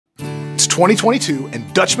2022,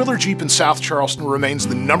 and Dutch Miller Jeep in South Charleston remains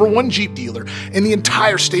the #1 Jeep dealer in the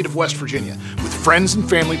entire state of West Virginia, with friends and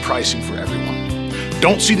family pricing for everyone.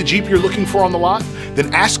 Don't see the Jeep you're looking for on the lot?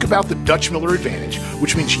 Then ask about the Dutch Miller Advantage,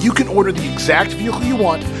 which means you can order the exact vehicle you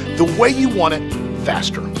want, the way you want it,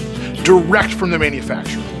 faster. Direct from the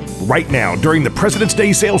manufacturer. Right now, during the President's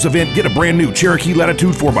Day sales event, get a brand new Cherokee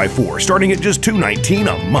Latitude 4x4 starting at just $219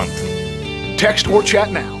 a month. Text or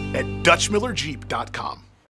chat now at DutchMillerJeep.com.